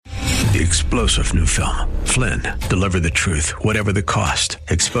The explosive new film, Flynn, deliver the truth, whatever the cost,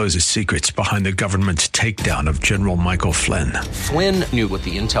 exposes secrets behind the government's takedown of General Michael Flynn. Flynn knew what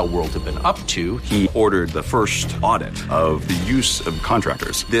the intel world had been up to. He ordered the first audit of the use of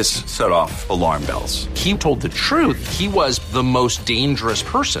contractors. This set off alarm bells. He told the truth. He was the most dangerous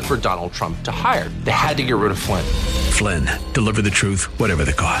person for Donald Trump to hire. They had to get rid of Flynn. Flynn, deliver the truth, whatever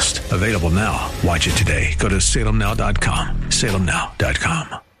the cost. Available now. Watch it today. Go to salemnow.com.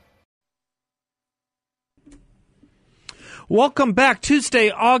 salemnow.com. Welcome back. Tuesday,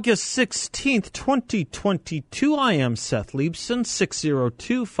 August 16th, 2022. I am Seth Leibson.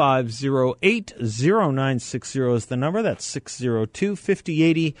 602-508-0960 is the number. That's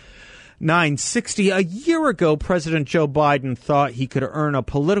 602-5080-960. A year ago, President Joe Biden thought he could earn a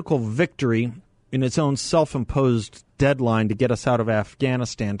political victory in his own self-imposed deadline to get us out of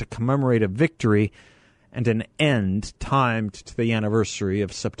Afghanistan to commemorate a victory and an end timed to the anniversary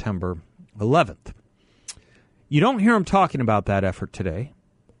of September 11th. You don't hear him talking about that effort today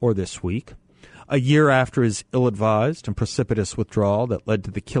or this week, a year after his ill-advised and precipitous withdrawal that led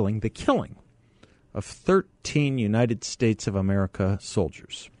to the killing of 13 United States of America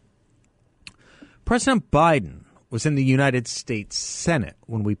soldiers. President Biden was in the United States Senate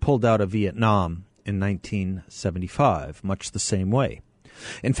when we pulled out of Vietnam in 1975, much the same way.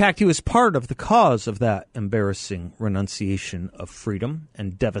 In fact, he was part of the cause of that embarrassing renunciation of freedom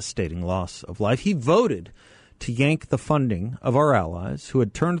and devastating loss of life. He voted to yank the funding of our allies who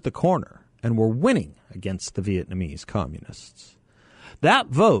had turned the corner and were winning against the Vietnamese communists. That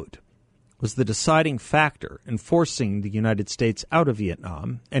vote was the deciding factor in forcing the United States out of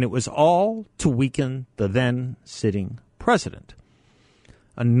Vietnam, and it was all to weaken the then sitting president.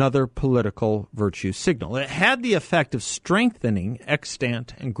 Another political virtue signal. It had the effect of strengthening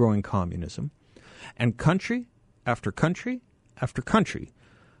extant and growing communism, and country after country after country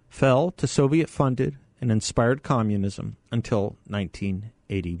fell to Soviet-funded and inspired communism until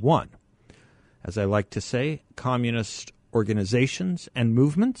 1981. As I like to say, communist organizations and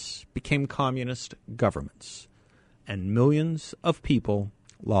movements became communist governments, and millions of people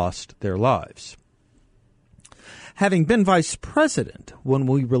lost their lives. Having been vice president when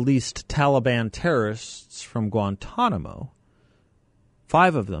we released Taliban terrorists from Guantanamo,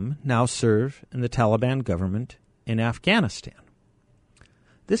 5 of them now serve in the Taliban government in Afghanistan.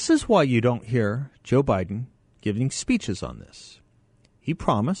 This is why you don't hear Joe Biden giving speeches on this. He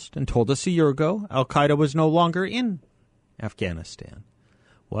promised and told us a year ago al-Qaeda was no longer in Afghanistan.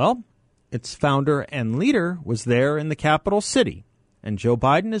 Well, its founder and leader was there in the capital city, and Joe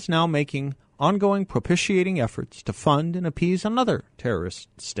Biden is now making ongoing propitiating efforts to fund and appease another terrorist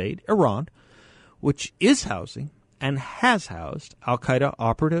state, Iran, which is housing and has housed al-Qaeda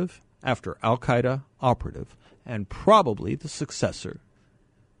operative after al-Qaeda operative, and probably the successor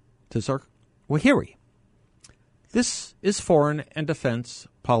to Zawahiri. This is foreign and defense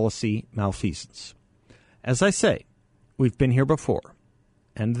policy malfeasance. As I say, we've been here before,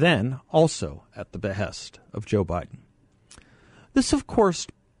 and then also at the behest of Joe Biden. This, of course,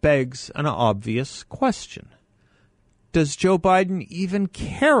 begs an obvious question. Does Joe Biden even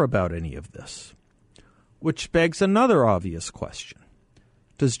care about any of this? Which begs another obvious question.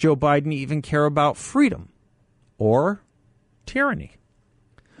 Does Joe Biden even care about freedom or tyranny?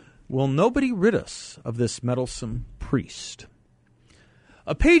 Will nobody rid us of this meddlesome priest?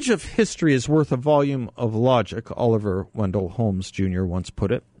 A page of history is worth a volume of logic, Oliver Wendell Holmes Jr. once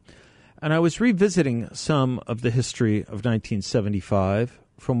put it. And I was revisiting some of the history of 1975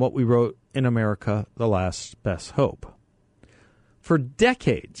 from what we wrote in America, The Last Best Hope. For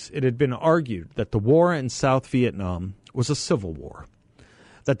decades, it had been argued that the war in South Vietnam was a civil war,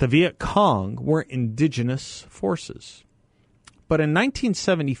 that the Viet Cong were indigenous forces. But in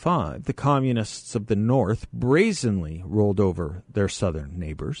 1975, the communists of the North brazenly rolled over their southern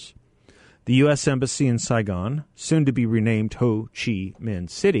neighbors. The U.S. Embassy in Saigon, soon to be renamed Ho Chi Minh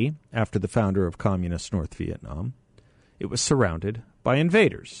City after the founder of Communist North Vietnam, it was surrounded by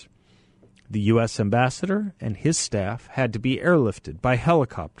invaders. The U.S. ambassador and his staff had to be airlifted by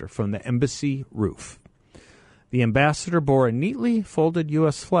helicopter from the embassy roof. The ambassador bore a neatly folded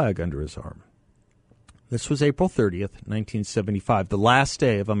U.S. flag under his arm. This was April 30th, 1975, the last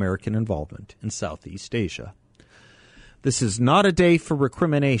day of American involvement in Southeast Asia. This is not a day for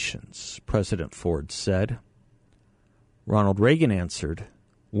recriminations, President Ford said. Ronald Reagan answered,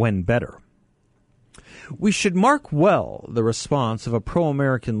 when better. We should mark well the response of a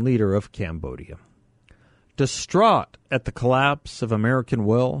pro-American leader of Cambodia. Distraught at the collapse of American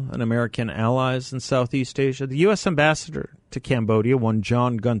will and American allies in Southeast Asia, the U.S. ambassador to Cambodia, one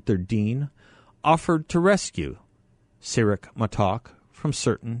John Gunther Dean, offered to rescue Sirik Matok from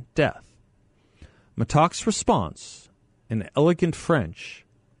certain death. Mattock's response, in elegant French,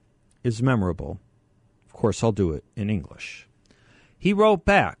 is memorable. Of course, I'll do it in English. He wrote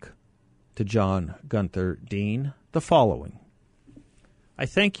back to John Gunther Dean the following: I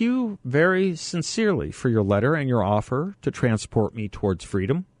thank you very sincerely for your letter and your offer to transport me towards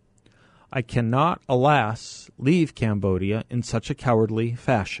freedom. I cannot, alas, leave Cambodia in such a cowardly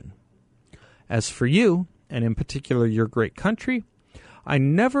fashion. As for you, and in particular your great country, I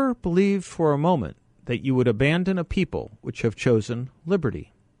never believed for a moment that you would abandon a people which have chosen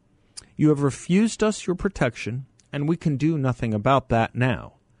liberty. You have refused us your protection, and we can do nothing about that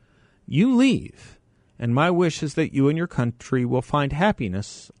now. You leave, and my wish is that you and your country will find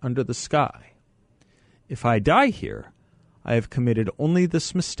happiness under the sky. If I die here, I have committed only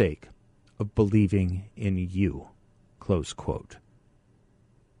this mistake of believing in you. Close quote.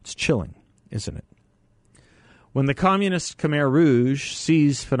 It's chilling, isn't it? When the communist Khmer Rouge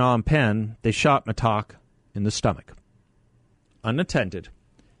seized Phnom Penh, they shot Mattock in the stomach. Unattended,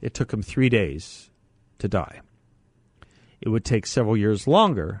 it took him 3 days to die. It would take several years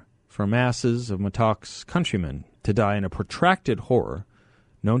longer for masses of Mattock's countrymen to die in a protracted horror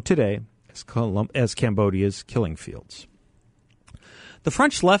known today as Cambodia's killing fields. The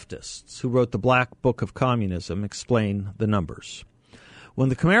French leftists who wrote the Black Book of Communism explain the numbers. When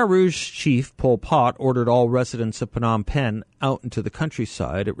the Khmer Rouge chief, Pol Pot, ordered all residents of Phnom Penh out into the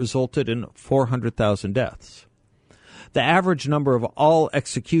countryside, it resulted in 400,000 deaths. The average number of all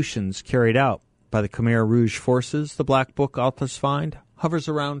executions carried out by the Khmer Rouge forces, the Black Book authors find, hovers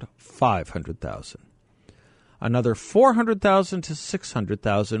around 500,000. Another 400,000 to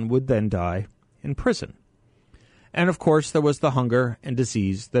 600,000 would then die in prison. And, of course, there was the hunger and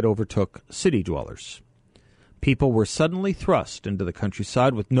disease that overtook city dwellers. People were suddenly thrust into the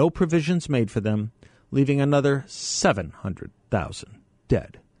countryside with no provisions made for them, leaving another 700,000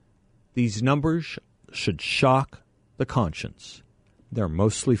 dead. These numbers should shock the conscience. They're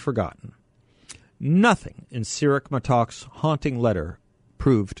mostly forgotten. Nothing in Cyril Mattock's haunting letter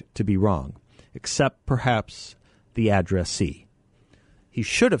proved to be wrong, except perhaps the addressee. He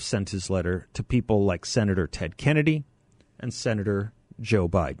should have sent his letter to people like Senator Ted Kennedy and Senator Joe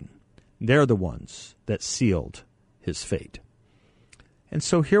Biden. They're the ones that sealed his fate. And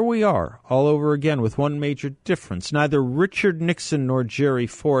so here we are, all over again, with one major difference. Neither Richard Nixon nor Jerry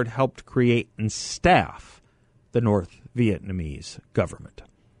Ford helped create and staff the North Vietnamese government.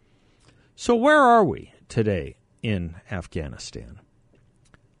 So where are we today in Afghanistan?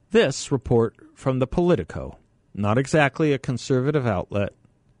 This report from the Politico, not exactly a conservative outlet,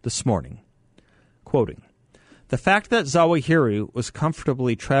 this morning. Quoting, the fact that Zawahiri was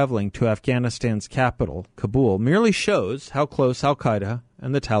comfortably traveling to Afghanistan's capital, Kabul, merely shows how close al-Qaeda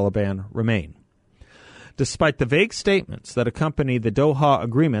and the Taliban remain. Despite the vague statements that accompany the Doha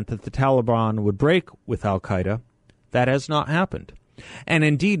agreement that the Taliban would break with al-Qaeda, that has not happened. And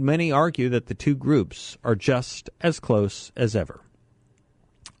indeed, many argue that the two groups are just as close as ever.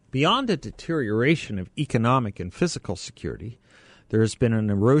 Beyond a deterioration of economic and physical security, there has been an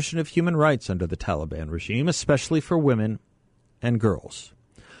erosion of human rights under the Taliban regime, especially for women and girls.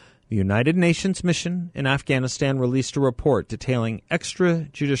 The United Nations mission in Afghanistan released a report detailing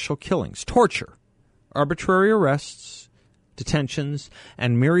extrajudicial killings, torture, arbitrary arrests, detentions,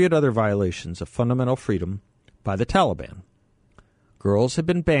 and myriad other violations of fundamental freedom by the Taliban. Girls have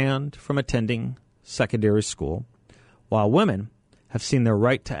been banned from attending secondary school, while women have seen their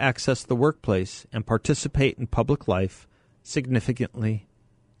right to access the workplace and participate in public life significantly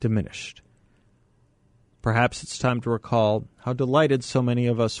diminished. Perhaps it's time to recall how delighted so many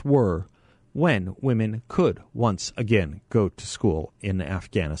of us were when women could once again go to school in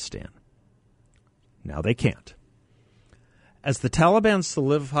Afghanistan. Now they can't. As the Taliban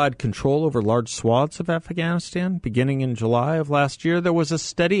solidified control over large swaths of Afghanistan, beginning in July of last year, there was a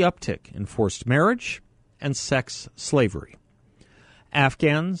steady uptick in forced marriage and sex slavery.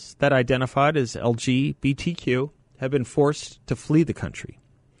 Afghans that identified as LGBTQ have been forced to flee the country.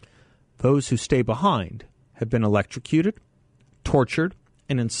 Those who stay behind have been electrocuted, tortured,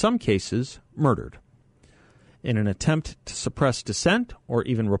 and in some cases, murdered. In an attempt to suppress dissent or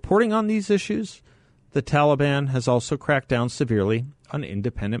even reporting on these issues, the Taliban has also cracked down severely on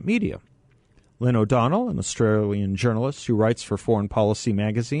independent media. Lynn O'Donnell, an Australian journalist who writes for Foreign Policy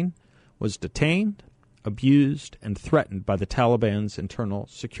magazine, was detained, abused, and threatened by the Taliban's internal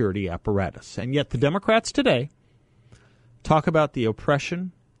security apparatus. And yet the Democrats today talk about the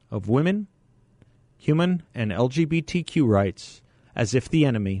oppression of women, human and LGBTQ rights as if the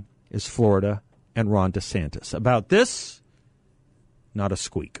enemy is Florida and Ron DeSantis. About this, not a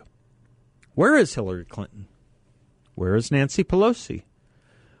squeak. Where is Hillary Clinton? Where is Nancy Pelosi?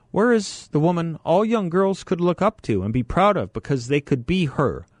 Where is the woman all young girls could look up to and be proud of because they could be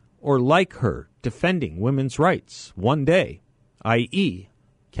her or like her defending women's rights one day, i.e.,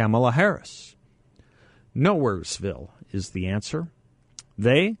 Kamala Harris? Nowheresville is the answer.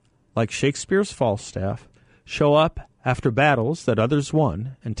 They, like Shakespeare's Falstaff, show up after battles that others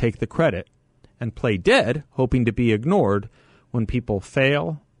won and take the credit, and play dead, hoping to be ignored when people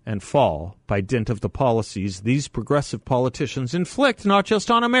fail and fall by dint of the policies these progressive politicians inflict not just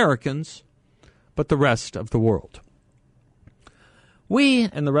on Americans, but the rest of the world. We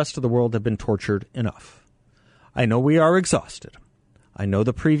and the rest of the world have been tortured enough. I know we are exhausted. I know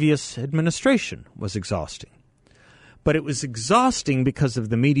the previous administration was exhausting. But it was exhausting because of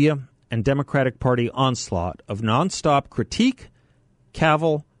the media and Democratic Party onslaught of nonstop critique,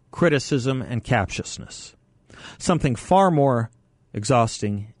 cavil, criticism, and captiousness. Something far more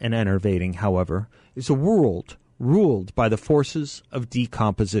exhausting and enervating, however, is a world ruled by the forces of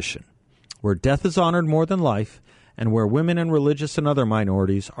decomposition, where death is honored more than life, and where women and religious and other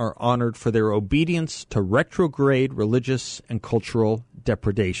minorities are honored for their obedience to retrograde religious and cultural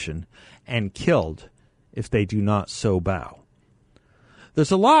depredation, and killed if they do not so bow.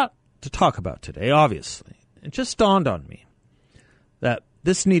 There's a lot to talk about today, obviously. It just dawned on me that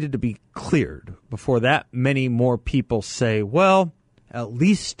this needed to be cleared before that many more people say, well, at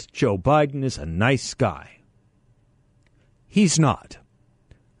least Joe Biden is a nice guy. He's not.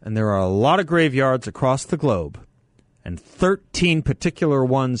 And there are a lot of graveyards across the globe, and 13 particular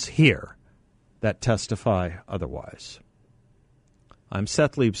ones here that testify otherwise. I'm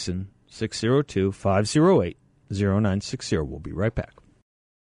Seth Leibson, 602-508-0960. We'll be right back.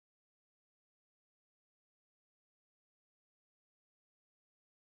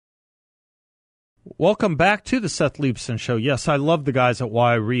 Welcome back to the Seth Leibson Show. Yes, I love the guys at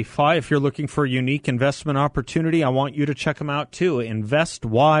YRefi. If you're looking for a unique investment opportunity, I want you to check them out too.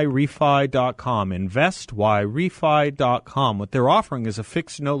 InvestYRefi.com. InvestYRefi.com. What they're offering is a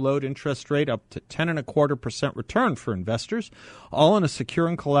fixed no-load interest rate up to 10.25% return for investors, all in a secure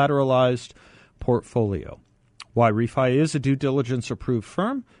and collateralized portfolio. YRefi is a due diligence approved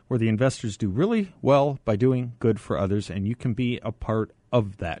firm where the investors do really well by doing good for others, and you can be a part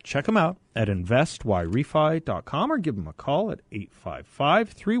of that. Check them out at InvestYRefi.com or give them a call at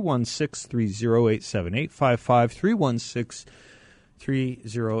 855-316-3087,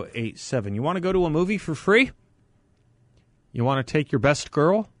 855-316-3087. You want to go to a movie for free? You want to take your best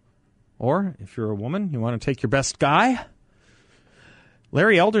girl? Or, if you're a woman, you want to take your best guy?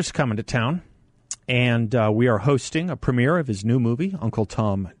 Larry Elder's coming to town, and we are hosting a premiere of his new movie, Uncle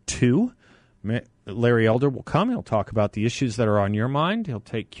Tom 2. Larry Elder will come. He'll talk about the issues that are on your mind. He'll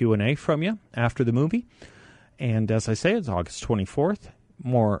take Q&A from you after the movie. And as I say, it's August 24th.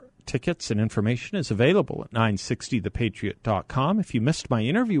 More tickets and information is available at 960thepatriot.com. If you missed my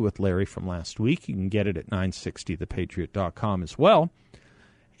interview with Larry from last week, you can get it at 960thepatriot.com as well.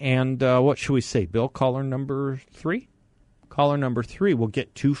 And what should we say, Bill? Caller number 3? Caller number 3 will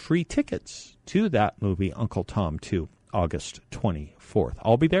get 2 free tickets to that movie, Uncle Tom 2, August 24th.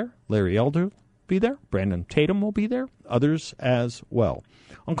 I'll be there. Larry Elder will be there. Brandon Tatum will be there. Others as well.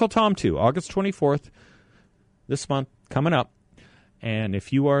 Uncle Tom 2, August 24th, this month, coming up. And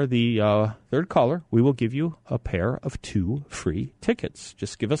if you are the third caller, we will give you a pair of 2 free tickets.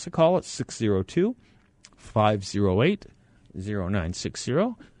 Just give us a call at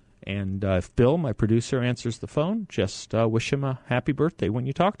 602-508-0960. And if Bill, my producer, answers the phone, just wish him a happy birthday when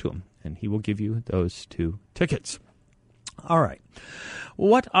you talk to him, and he will give you those 2 tickets. All right.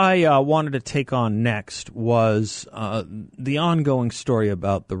 What I wanted to take on next was the ongoing story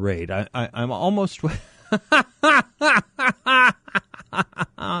about the raid. I'm almost...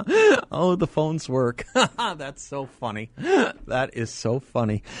 Oh, the phones work. That's so funny. That is so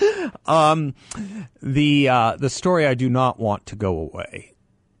funny. The story I do not want to go away,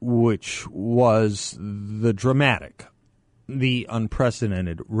 which was the dramatic, the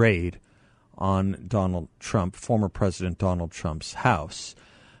unprecedented raid on Donald Trump, former President Donald Trump's house.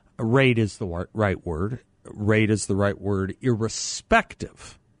 Raid is the right word. Raid is the right word,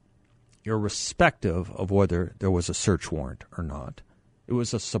 irrespective of whether there was a search warrant or not. It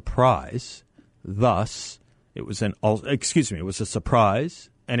was a surprise. Thus, it was a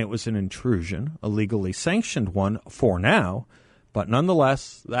surprise, and it was an intrusion, a legally sanctioned one for now. But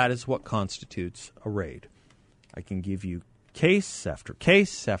nonetheless, that is what constitutes a raid. I can give you case after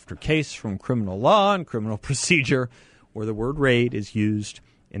case after case from criminal law and criminal procedure where the word raid is used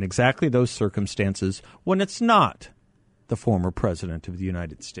in exactly those circumstances when it's not the former president of the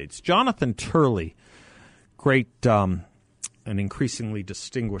United States. Jonathan Turley, great an increasingly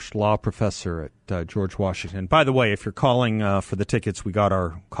distinguished law professor at George Washington. By the way, if you're calling for the tickets, we got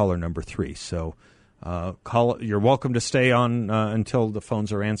our caller number 3. So you're welcome to stay on until the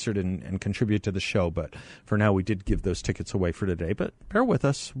phones are answered and contribute to the show. But for now, we did give those tickets away for today. But bear with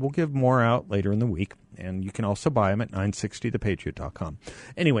us. We'll give more out later in the week. And you can also buy them at 960thepatriot.com.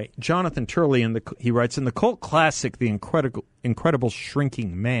 Anyway, Jonathan Turley, he writes, in the cult classic, The Incredible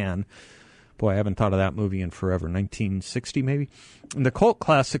Shrinking Man. Boy, I haven't thought of that movie in forever. 1960, maybe? In the cult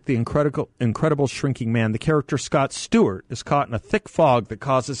classic, The Incredible Shrinking Man, the character Scott Stewart is caught in a thick fog that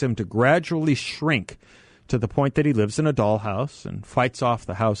causes him to gradually shrink to the point that he lives in a dollhouse and fights off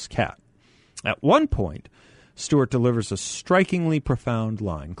the house cat. At one point, Stewart delivers a strikingly profound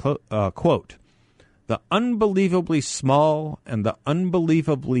line, quote, "The unbelievably small and the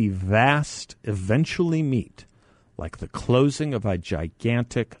unbelievably vast eventually meet, like the closing of a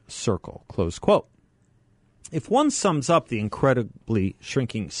gigantic circle," close quote. If one sums up the incredibly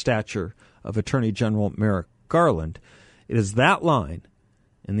shrinking stature of Attorney General Merrick Garland, it is that line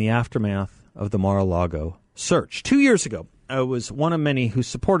in the aftermath of the Mar-a-Lago search. 2 years ago, I was one of many who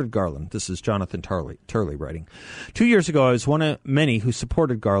supported Garland. This is Jonathan Turley writing. 2 years ago, I was one of many who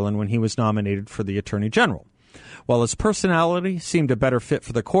supported Garland when he was nominated for the Attorney General. While his personality seemed a better fit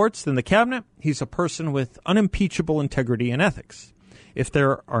for the courts than the cabinet, he's a person with unimpeachable integrity and ethics. If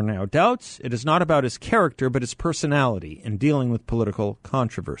there are now doubts, it is not about his character, but his personality in dealing with political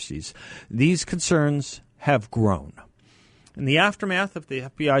controversies. These concerns have grown. In the aftermath of the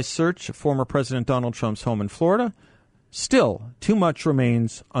FBI search of former President Donald Trump's home in Florida, still too much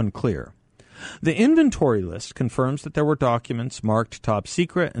remains unclear. The inventory list confirms that there were documents marked top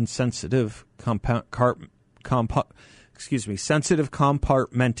secret and sensitive sensitive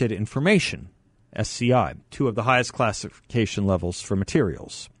compartmented information, SCI, 2 of the highest classification levels for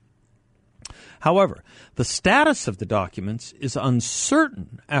materials. However, the status of the documents is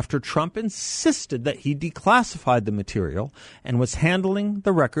uncertain after Trump insisted that he declassified the material and was handling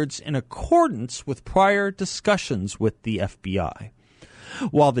the records in accordance with prior discussions with the FBI.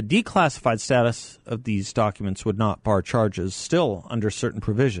 While the declassified status of these documents would not bar charges, still under certain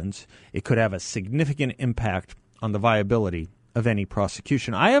provisions, it could have a significant impact on the viability of any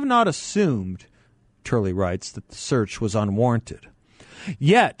prosecution. I have not assumed, Turley writes, that the search was unwarranted.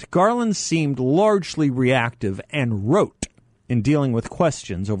 Yet, Garland seemed largely reactive and rote in dealing with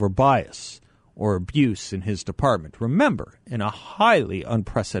questions over bias or abuse in his department. Remember, in a highly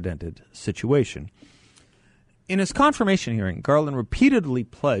unprecedented situation. In his confirmation hearing, Garland repeatedly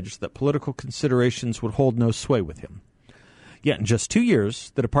pledged that political considerations would hold no sway with him. Yet in just 2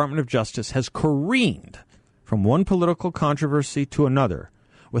 years, the Department of Justice has careened from one political controversy to another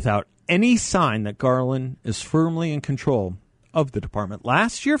without any sign that Garland is firmly in control of the department.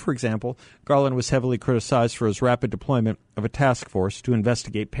 Last year, for example, Garland was heavily criticized for his rapid deployment of a task force to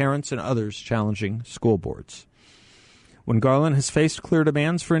investigate parents and others challenging school boards. When Garland has faced clear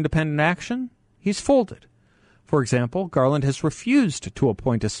demands for independent action, he's folded. For example, Garland has refused to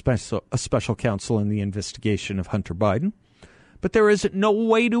appoint a special counsel in the investigation of Hunter Biden, but there is no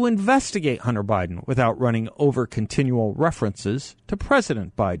way to investigate Hunter Biden without running over continual references to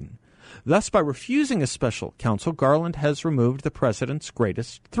President Biden. Thus, by refusing a special counsel, Garland has removed the president's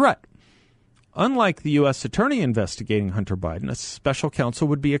greatest threat. Unlike the U.S. attorney investigating Hunter Biden, a special counsel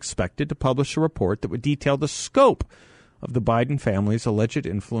would be expected to publish a report that would detail the scope of the Biden family's alleged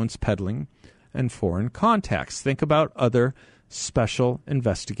influence peddling and foreign contacts. Think about other special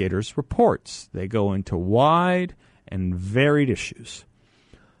investigators' reports. They go into wide and varied issues.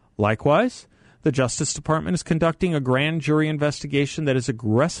 Likewise, the Justice Department is conducting a grand jury investigation that is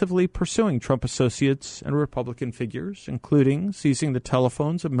aggressively pursuing Trump associates and Republican figures, including seizing the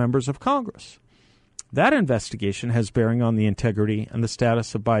telephones of members of Congress. That investigation has bearing on the integrity and the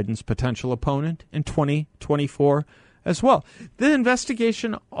status of Biden's potential opponent in 2024 as well. The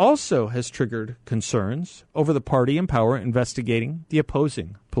investigation also has triggered concerns over the party in power investigating the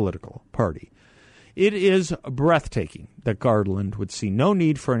opposing political party. It is breathtaking that Garland would see no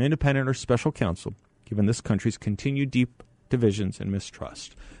need for an independent or special counsel, given this country's continued deep divisions and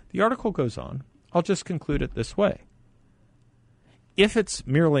mistrust. The article goes on. I'll just conclude it this way. If it's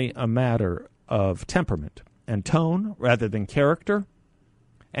merely a matter of temperament and tone rather than character,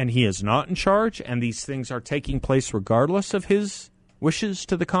 and he is not in charge, and these things are taking place regardless of his wishes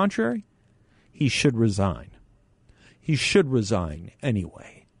to the contrary, he should resign. He should resign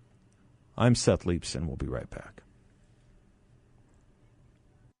anyway. I'm Seth Leibson. We'll be right back.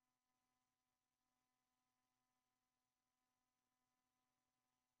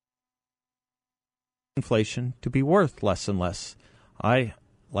 Inflation to be worth less and less. I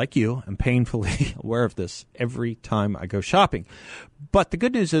like you, am painfully aware of this every time I go shopping. But the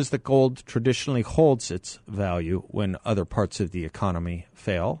good news is that gold traditionally holds its value when other parts of the economy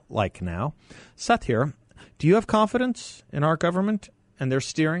fail, like now. Seth here. Do you have confidence in our government and their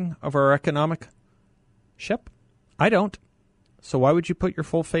steering of our economic ship? I don't. So why would you put your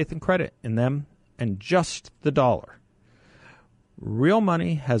full faith and credit in them and just the dollar? Real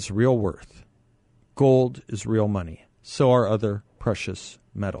money has real worth. Gold is real money. So are other precious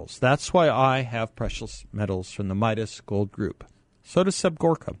metals. That's why I have precious metals from the Midas Gold Group. So does Seb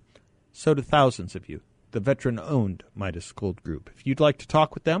Gorka. So do thousands of you, the veteran-owned Midas Gold Group. If you'd like to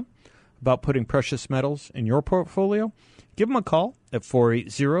talk with them about putting precious metals in your portfolio, give them a call at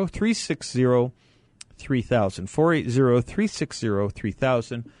 480-360-3000,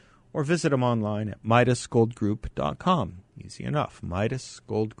 480-360-3000, or visit them online at MidasGoldGroup.com. Easy enough,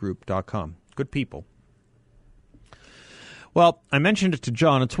 MidasGoldGroup.com. Good people. Well, I mentioned it to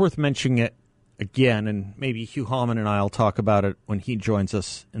John. It's worth mentioning it again, and maybe Hugh Hallman and I will talk about it when he joins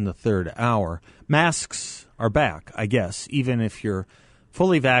us in the third hour. Masks are back, I guess, even if you're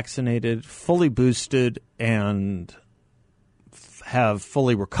fully vaccinated, fully boosted, and have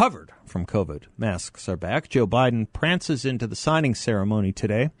fully recovered from COVID. Masks are back. Joe Biden prances into the signing ceremony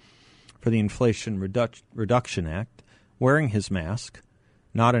today for the Inflation Reduction Act, wearing his mask.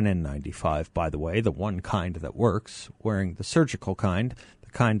 Not an N95, by the way, the one kind that works, wearing the surgical kind,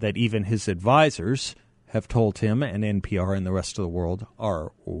 the kind that even his advisors have told him and NPR and the rest of the world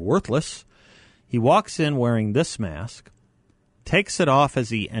are worthless. He walks in wearing this mask, takes it off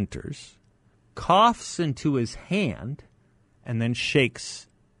as he enters, coughs into his hand, and then shakes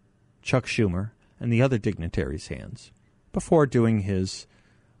Chuck Schumer and the other dignitaries' hands before doing his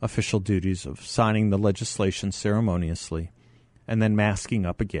official duties of signing the legislation ceremoniously and then masking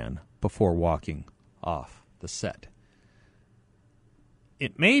up again before walking off the set.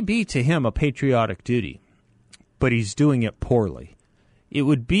 It may be to him a patriotic duty, but he's doing it poorly. It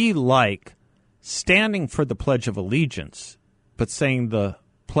would be like standing for the Pledge of Allegiance, but saying the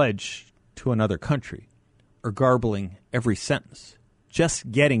pledge to another country, or garbling every sentence,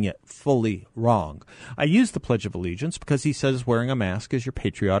 just getting it fully wrong. I use the Pledge of Allegiance because he says wearing a mask is your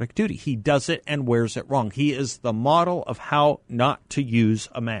patriotic duty. He does it and wears it wrong. He is the model of how not to use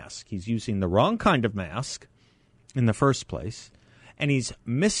a mask. He's using the wrong kind of mask in the first place, and he's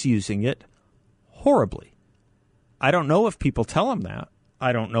misusing it horribly. I don't know if people tell him that.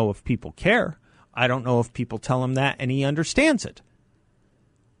 I don't know if people care. I don't know if people tell him that and he understands it.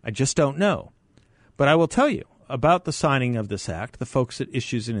 I just don't know. But I will tell you about the signing of this act. The folks at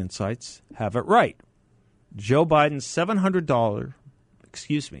Issues and Insights have it right. Joe Biden's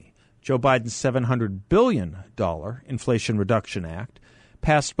 $700 billion Inflation Reduction Act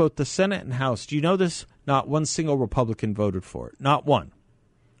passed both the Senate and House. Do you know this? Not one single Republican voted for it. Not one.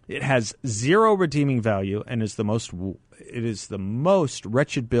 It has zero redeeming value and is the most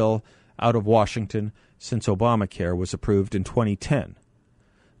wretched bill out of Washington since Obamacare was approved in 2010.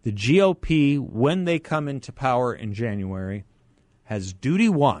 The GOP, when they come into power in January, has duty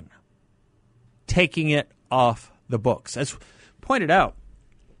one, taking it off the books. As pointed out,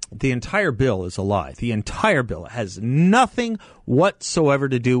 the entire bill is a lie. The entire bill has nothing whatsoever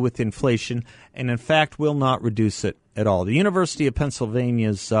to do with inflation and, in fact, will not reduce it at all. The University of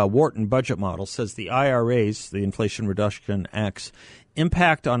Pennsylvania's Wharton budget model says the IRA's, the Inflation Reduction Act's,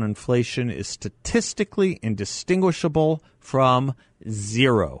 impact on inflation is statistically indistinguishable from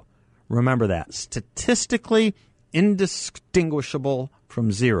zero. Remember that. Statistically indistinguishable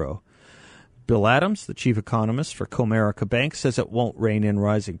from zero. Bill Adams, the chief economist for Comerica Bank, says it won't rein in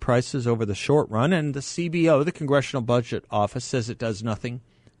rising prices over the short run. And the CBO, the Congressional Budget Office, says it does nothing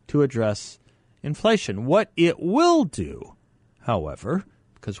to address inflation. What it will do, however,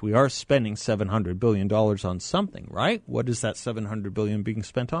 because we are spending $700 billion on something, right? What is that $700 billion being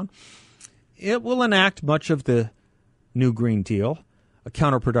spent on? It will enact much of the New Green Deal, a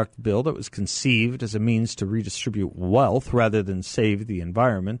counterproductive bill that was conceived as a means to redistribute wealth rather than save the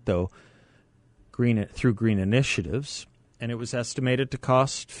environment, though through green initiatives. And it was estimated to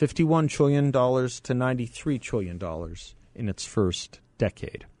cost $51 trillion to $93 trillion in its first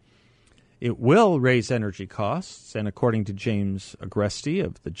decade. It will raise energy costs, and according to James Agresti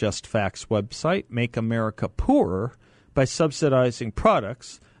of the Just Facts website, make America poorer by subsidizing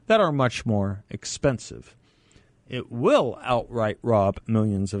products that are much more expensive. It will outright rob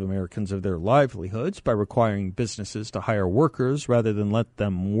millions of Americans of their livelihoods by requiring businesses to hire workers rather than let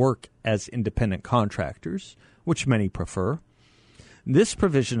them work as independent contractors, which many prefer. This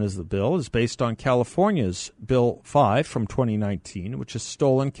provision of the bill is based on California's Bill 5 from 2019, which has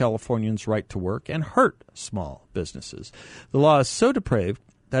stolen Californians' right to work and hurt small businesses. The law is so depraved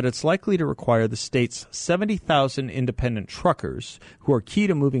that it's likely to require the state's 70,000 independent truckers, who are key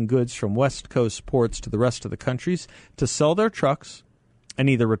to moving goods from West Coast ports to the rest of the countries, to sell their trucks and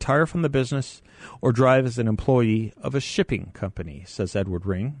either retire from the business or drive as an employee of a shipping company, says Edward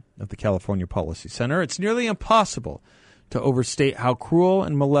Ring of the California Policy Center. It's nearly impossible to overstate how cruel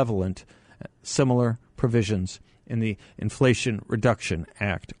and malevolent similar provisions in the Inflation Reduction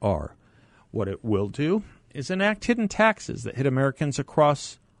Act are. What it will do is enact hidden taxes that hit Americans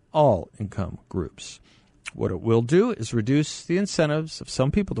across all income groups. What it will do is reduce the incentives of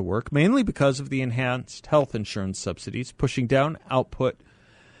some people to work, mainly because of the enhanced health insurance subsidies, pushing down output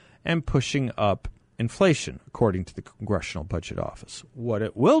and pushing up inflation, according to the Congressional Budget Office. What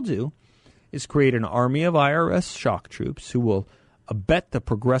it will do is create an army of IRS shock troops who will abet the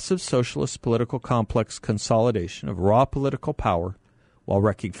progressive socialist political complex consolidation of raw political power while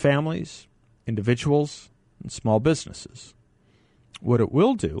wrecking families, individuals, and small businesses. What it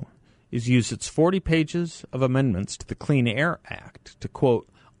will do is use its 40 pages of amendments to the Clean Air Act to, quote,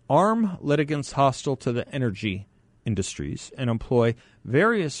 arm litigants hostile to the energy industries and employ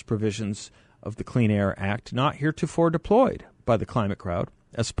various provisions of the Clean Air Act not heretofore deployed by the climate crowd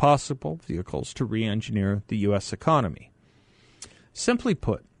as possible vehicles to re-engineer the U.S. economy. Simply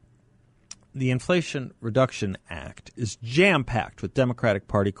put, the Inflation Reduction Act is jam-packed with Democratic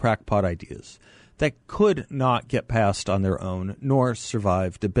Party crackpot ideas that could not get passed on their own nor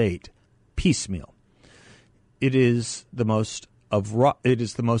survive debate piecemeal. It is the most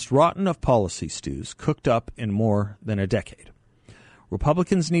rotten of policy stews cooked up in more than a decade.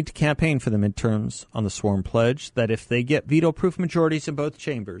 Republicans need to campaign for the midterms on the sworn pledge that if they get veto-proof majorities in both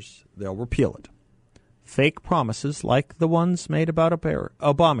chambers, they'll repeal it. Fake promises like the ones made about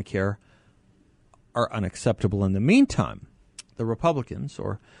Obamacare are unacceptable. In the meantime, the Republicans,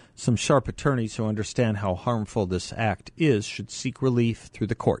 or some sharp attorneys who understand how harmful this act is, should seek relief through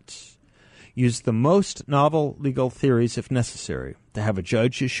the courts. Use the most novel legal theories if necessary to have a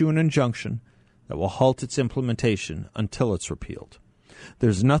judge issue an injunction that will halt its implementation until it's repealed.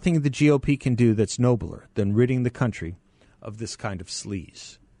 There's nothing the GOP can do that's nobler than ridding the country of this kind of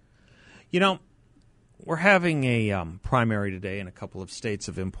sleaze. You know, we're having a primary today in a couple of states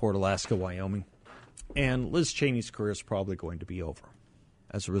of import, Alaska, Wyoming, and Liz Cheney's career is probably going to be over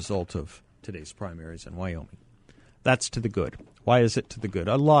as a result of today's primaries in Wyoming. That's to the good. Why is it to the good?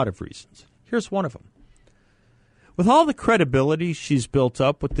 A lot of reasons. Here's one of them. With all the credibility she's built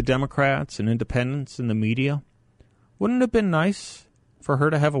up with the Democrats and independents and the media, wouldn't it have been nice for her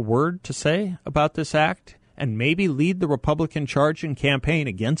to have a word to say about this act and maybe lead the Republican charge and campaign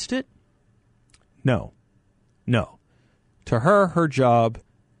against it? No. To her, her job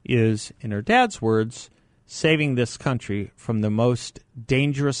is, in her dad's words, saving this country from the most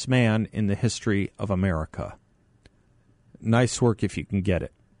dangerous man in the history of America. Nice work if you can get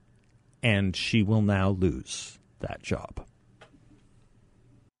it. And she will now lose that job.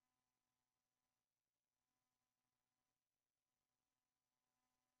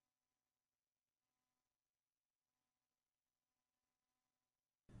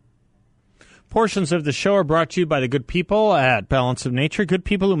 Portions of the show are brought to you by the good people at Balance of Nature. Good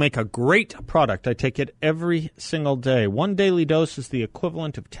people who make a great product. I take it every single day. One daily dose is the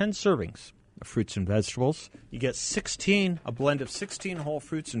equivalent of 10 servings of fruits and vegetables. You get a blend of 16 whole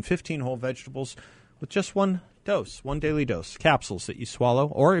fruits and 15 whole vegetables with just one daily dose. Capsules that you swallow,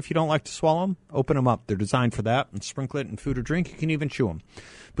 or if you don't like to swallow them, open them up. They're designed for that, and sprinkle it in food or drink. You can even chew them.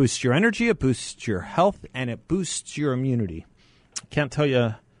 Boosts your energy, it boosts your health, and it boosts your immunity. Can't tell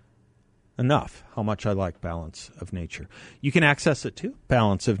you enough how much I like Balance of Nature. You can access it too,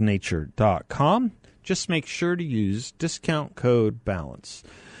 balanceofnature.com. Just make sure to use discount code BALANCE.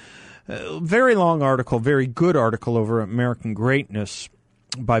 Very long article, very good article over American Greatness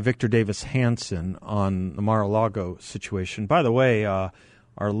by Victor Davis Hanson on the Mar-a-Lago situation. By the way, our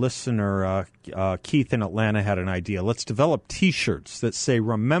listener, Keith in Atlanta, had an idea. Let's develop T-shirts that say,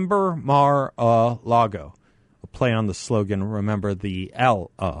 Remember Mar-a-Lago. A play on the slogan, Remember the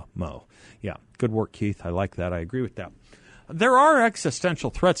Alamo. Yeah, good work, Keith. I like that. I agree with that. There are existential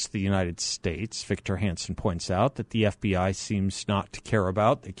threats to the United States, Victor Hanson points out, that the FBI seems not to care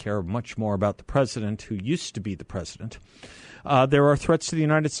about. They care much more about the president who used to be the president. There are threats to the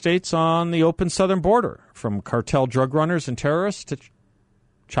United States on the open southern border, from cartel drug runners and terrorists to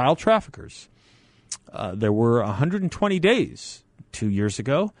child traffickers. There were 120 days 2 years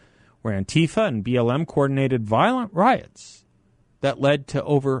ago where Antifa and BLM coordinated violent riots that led to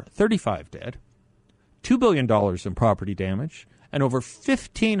over 35 dead, $2 billion in property damage, and over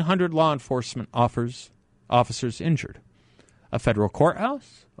 1,500 law enforcement officers injured. A federal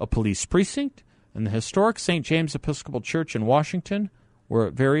courthouse, a police precinct, and the historic St. James Episcopal Church in Washington were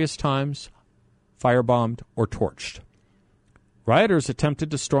at various times firebombed or torched. Rioters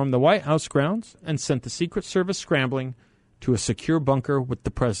attempted to storm the White House grounds and sent the Secret Service scrambling to a secure bunker with the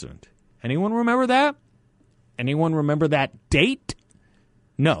president. Anyone remember that? Anyone remember that date?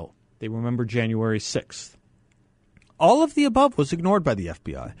 No, they remember January 6th. All of the above was ignored by the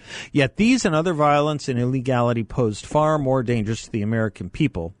FBI. Yet these and other violence and illegality posed far more dangers to the American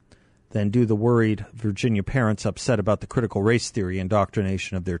people than do the worried Virginia parents upset about the critical race theory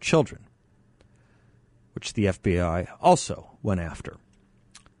indoctrination of their children, which the FBI also went after.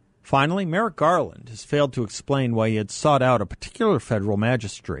 Finally, Merrick Garland has failed to explain why he had sought out a particular federal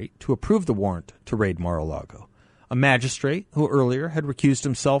magistrate to approve the warrant to raid Mar-a-Lago, a magistrate who earlier had recused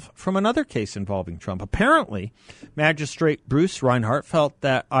himself from another case involving Trump. Apparently, Magistrate Bruce Reinhart felt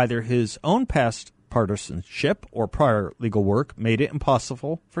that either his own past partisanship or prior legal work made it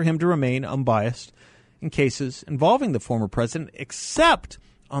impossible for him to remain unbiased in cases involving the former president, except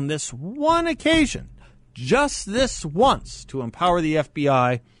on this one occasion, just this once, to empower the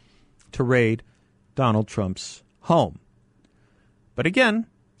FBI to raid Donald Trump's home. But again,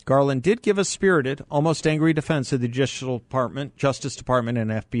 Garland did give a spirited, almost angry defense of the Justice Department,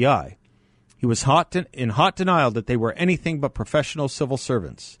 and FBI. He was in hot denial that they were anything but professional civil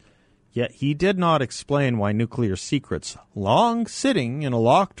servants. Yet he did not explain why nuclear secrets, long sitting in a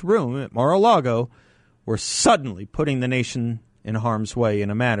locked room at Mar-a-Lago, were suddenly putting the nation in harm's way in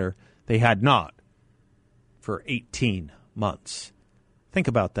a manner they had not for 18 months. Think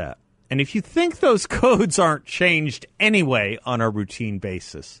about that. And if you think those codes aren't changed anyway on a routine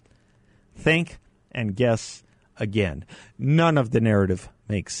basis, think and guess again. None of the narrative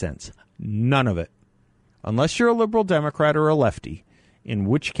makes sense. None of it. Unless you're a liberal Democrat or a lefty, in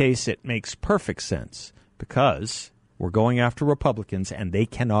which case it makes perfect sense, because we're going after Republicans and they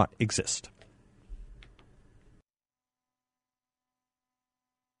cannot exist.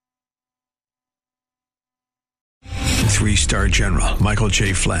 Three-star General Michael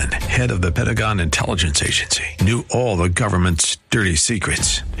J. Flynn, head of the Pentagon Intelligence Agency, knew all the government's dirty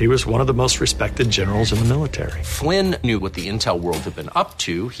secrets. He was one of the most respected generals in the military. Flynn knew what the intel world had been up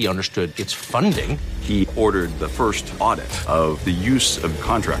to. He understood its funding. He ordered the first audit of the use of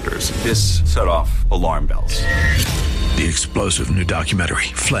contractors. This set off alarm bells. The explosive new documentary,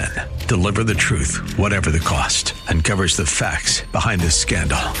 Flynn, Deliver the Truth, Whatever the Cost, uncovers the facts behind this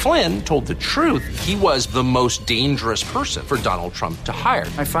scandal. Flynn told the truth. He was the most dangerous person for Donald Trump to hire.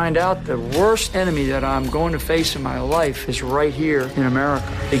 I find out the worst enemy that I'm going to face in my life is right here in America.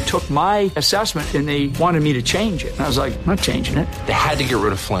 They took my assessment and they wanted me to change it. And I was like, I'm not changing it. They had to get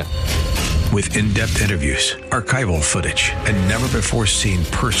rid of Flynn. With in-depth interviews, archival footage, and never-before-seen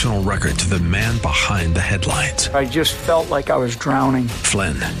personal records of the man behind the headlines. I just felt like I was drowning.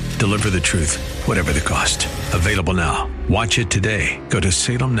 Flynn, Deliver the Truth, Whatever the Cost. Available now. Watch it today. Go to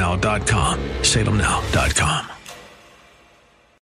salemnow.com. salemnow.com.